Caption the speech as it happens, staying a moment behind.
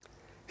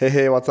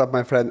Hey, what's up,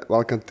 my friend?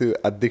 Welcome to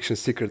Addiction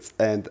Secrets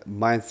and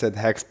Mindset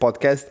Hacks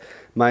podcast.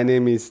 My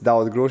name is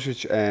Davor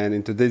Grosic, and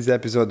in today's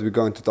episode, we're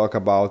going to talk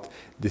about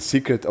the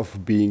secret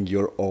of being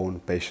your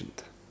own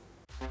patient.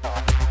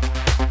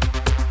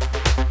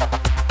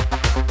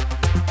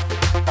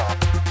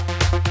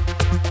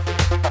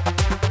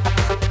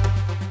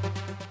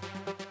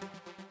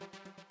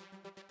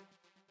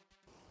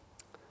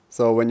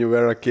 So, when you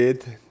were a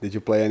kid, did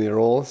you play any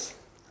roles?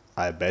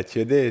 I bet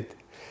you did.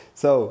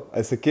 So,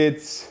 as a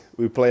kids,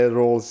 we play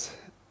roles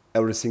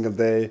every single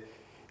day,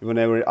 even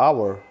every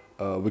hour.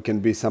 We can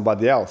be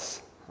somebody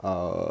else.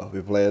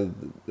 We play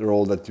the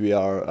role that we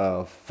are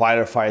a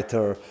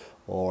firefighter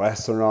or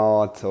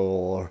astronaut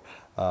or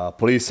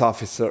police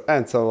officer,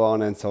 and so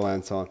on and so on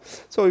and so on.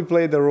 So we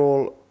play the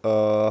role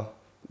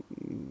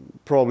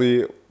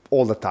probably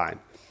all the time.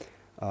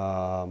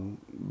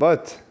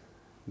 But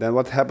then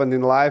what happened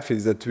in life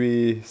is that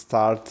we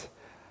start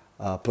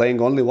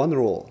playing only one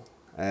role,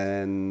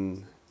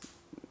 and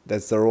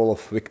that's the role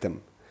of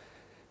victim.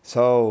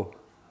 So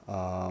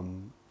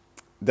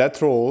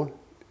that role,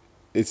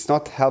 it's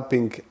not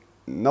helping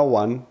no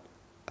one.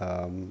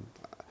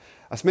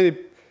 As many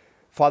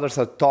fathers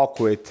I talk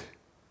with,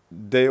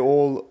 they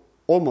all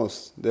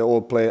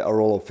play a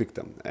role of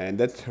victim, and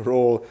that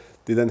role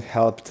didn't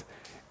help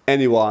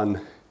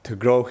anyone to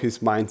grow his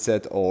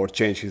mindset or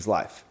change his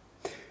life.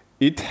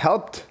 It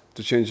helped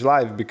to change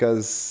life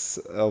because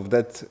of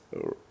that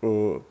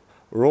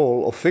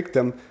role of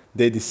victim.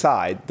 They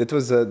decide that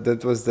was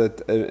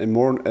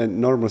more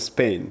enormous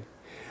pain.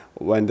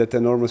 When that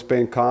enormous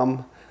pain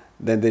come,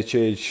 then they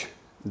change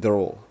the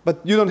role.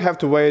 But you don't have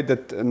to wait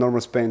that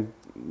enormous pain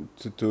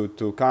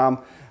to come.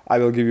 I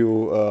will give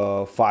you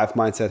 5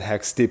 mindset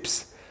hacks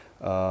tips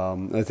a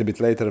little bit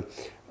later.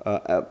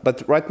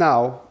 But right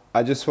now,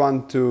 I just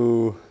want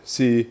to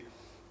see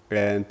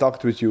and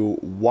talk with you.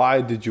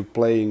 Why did you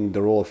playing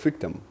the role of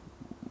victim?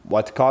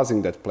 What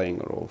causing that playing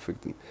a role of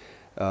victim?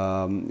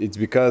 It's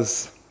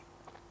because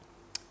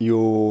we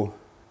all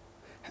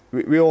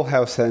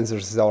have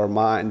sensors in our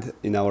mind,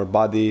 in our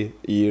body,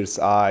 ears,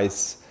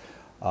 eyes,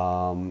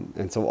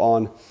 and so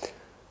on.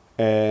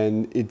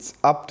 And it's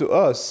up to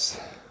us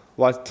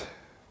what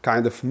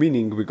kind of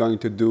meaning we're going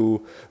to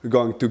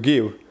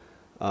give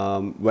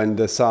when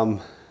there's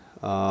some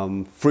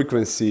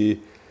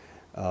frequency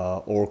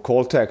or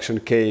call to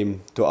action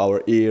came to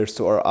our ears,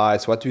 to our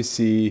eyes, what we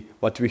see,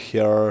 what we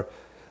hear,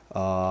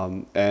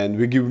 and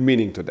we give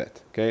meaning to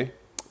that, okay?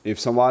 If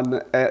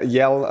someone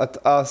yell at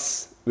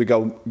us, we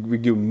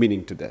give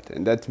meaning to that,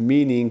 and that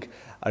meaning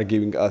are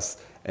giving us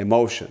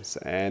emotions,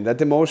 and that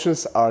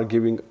emotions are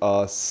giving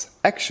us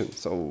action.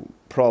 So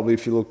probably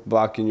if you look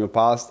back in your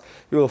past,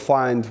 you will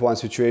find one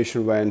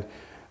situation when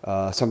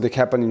something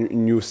happened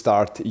and you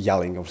start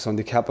yelling, or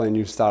something happened and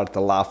you start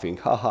laughing,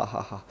 ha ha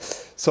ha ha.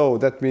 So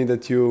that means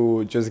that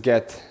you just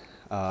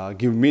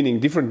give meaning,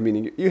 different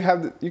meaning. You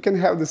can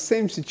have the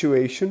same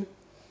situation.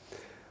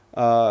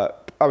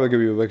 I will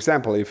give you an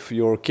example. If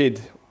your kid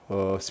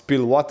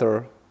spill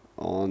water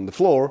on the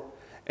floor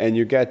and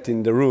you get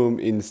in the room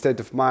in the state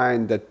of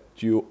mind that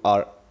you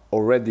are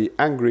already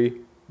angry,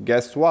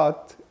 guess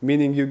what?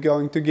 Meaning you're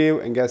going to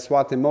give, and guess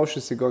what?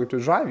 Emotions are going to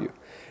drive you.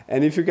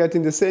 And if you get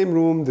in the same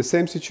room, the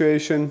same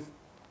situation,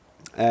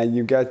 and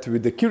you get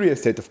with the curious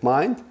state of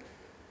mind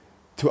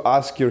to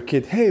ask your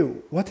kid, hey,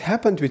 what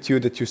happened with you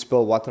that you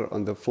spill water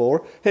on the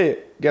floor?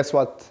 Hey, guess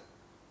what?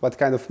 What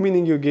kind of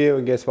meaning you give,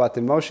 and guess what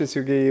emotions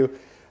you give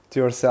to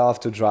yourself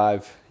to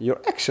drive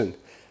your action.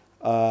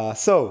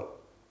 So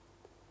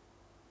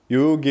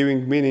you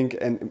giving meaning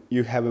and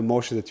you have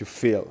emotion that you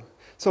feel.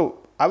 So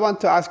I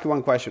want to ask you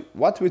one question.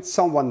 What would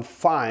someone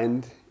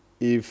find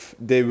if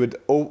they would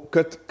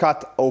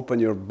cut open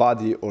your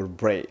body or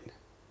brain?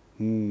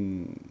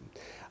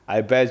 I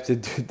bet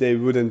that they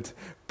wouldn't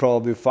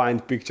probably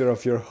find picture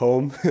of your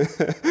home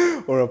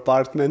or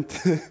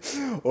apartment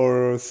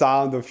or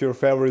sound of your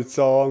favorite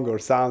song or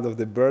sound of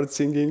the bird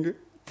singing.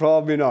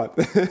 Probably not.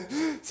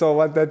 So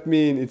what that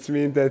means? It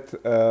means that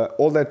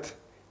all that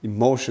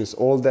emotions,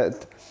 all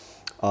that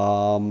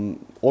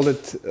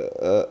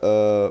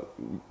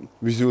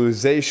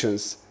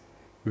visualizations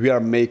we are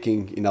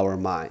making in our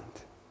mind.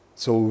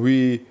 So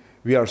we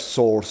are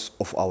source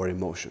of our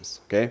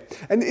emotions. Okay,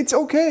 and it's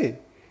okay.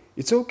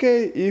 It's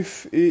okay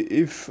if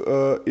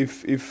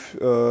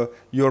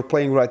you're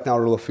playing right now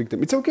role of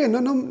victim. It's okay.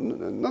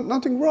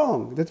 Nothing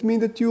wrong. That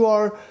means that you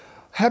are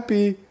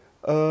happy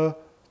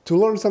to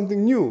learn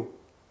something new,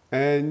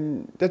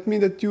 and that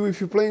means that if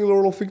you're playing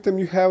role of victim,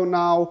 you have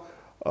now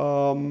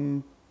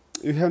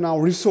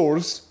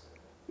resource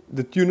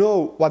that you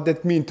know what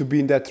that means to be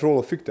in that role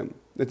of victim.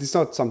 That is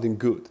not something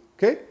good.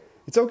 Okay,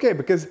 it's okay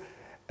because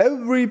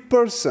every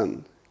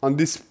person on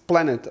this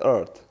planet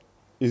Earth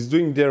is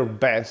doing their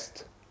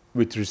best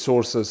with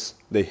resources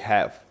they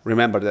have.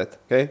 Remember that.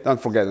 Okay,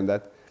 don't forget on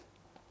that.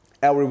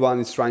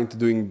 Everyone is trying to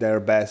doing their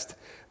best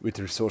with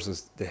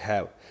resources they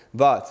have,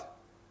 but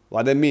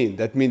what I mean,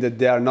 that means that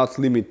they are not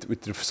limited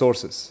with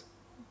resources.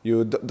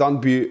 You don't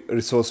be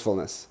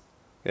resourcefulness,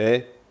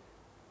 okay?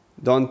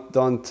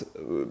 Don't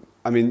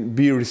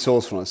be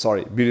resourceful.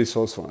 Sorry, be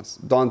resourceful.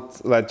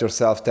 Don't let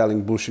yourself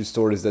telling bullshit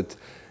stories that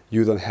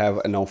you don't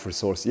have enough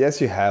resource.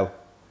 Yes, you have.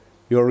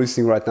 You're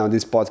listening right now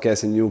this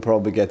podcast, and you're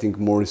probably getting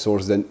more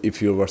resource than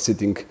if you were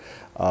sitting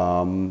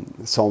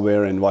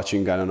somewhere and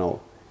watching, I don't know,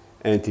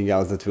 anything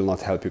else that will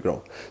not help you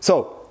grow.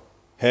 So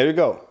here you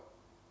go.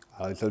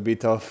 A little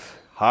bit of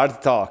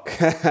hard talk.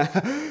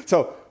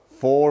 So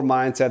 4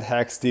 mindset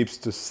hacks tips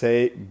to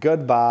say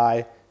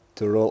goodbye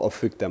to role of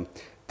victim.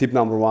 Tip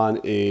number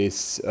 1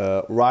 is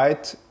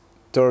write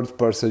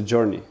third-person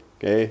journey.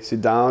 Okay, sit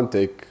down,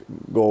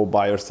 go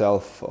by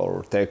yourself,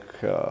 or take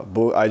a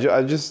book. I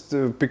just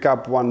pick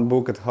up one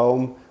book at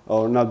home,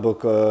 or not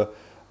book.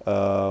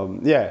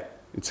 Yeah,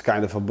 it's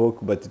kind of a book,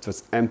 but it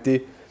was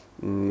empty,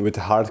 with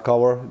a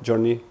hardcover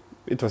journey.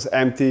 It was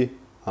empty,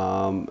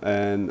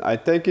 and I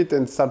take it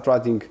and start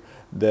writing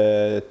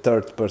the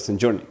third-person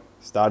journey.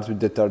 Start with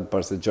the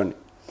third-person journey.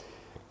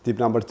 Tip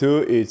number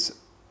 2 is,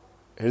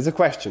 here's a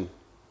question.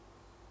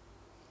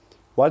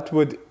 What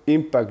would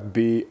impact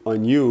be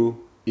on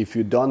you if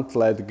you don't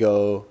let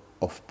go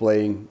of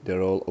playing the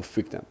role of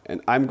victim?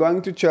 And I'm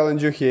going to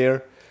challenge you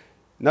here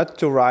not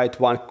to write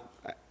 1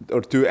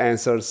 or 2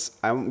 answers.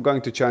 I'm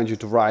going to challenge you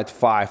to write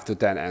 5 to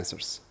 10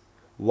 answers.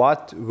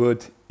 What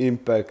would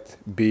impact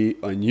be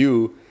on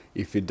you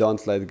if you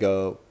don't let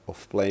go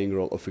of playing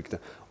role of victim?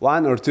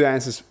 1 or 2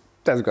 answers,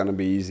 that's gonna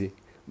be easy.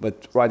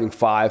 But writing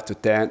 5 to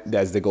 10,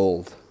 that's the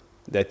gold.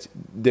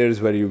 There's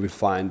where you will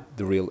find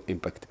the real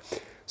impact.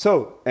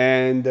 So,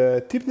 and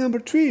tip number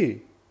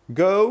 3,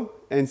 go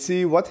and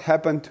see what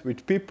happened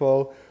with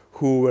people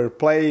who were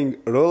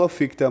playing role of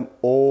victim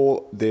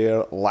all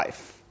their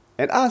life.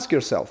 And ask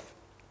yourself,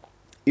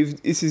 if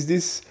is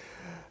this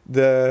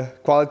the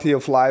quality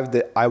of life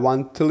that I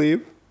want to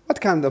live? What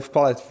kind of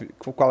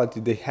quality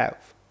they have?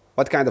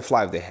 What kind of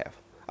life they have?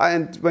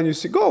 And when you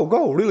say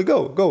really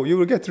go, you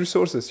will get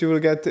resources, you will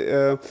get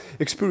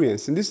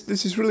experience. And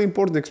this is really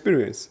important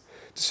experience.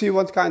 To see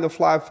what kind of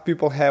life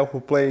people have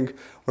who playing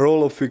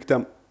role of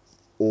victim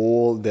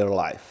all their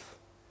life.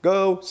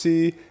 Go,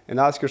 see, and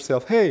ask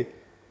yourself, hey,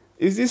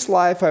 is this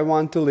life I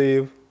want to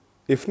live?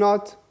 If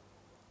not,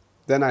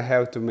 then I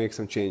have to make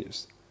some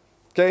changes.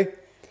 Okay?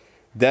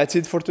 That's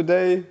it for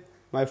today,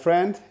 my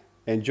friend.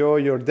 Enjoy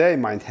your day,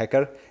 Mind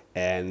Hacker,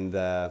 and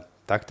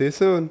talk to you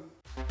soon.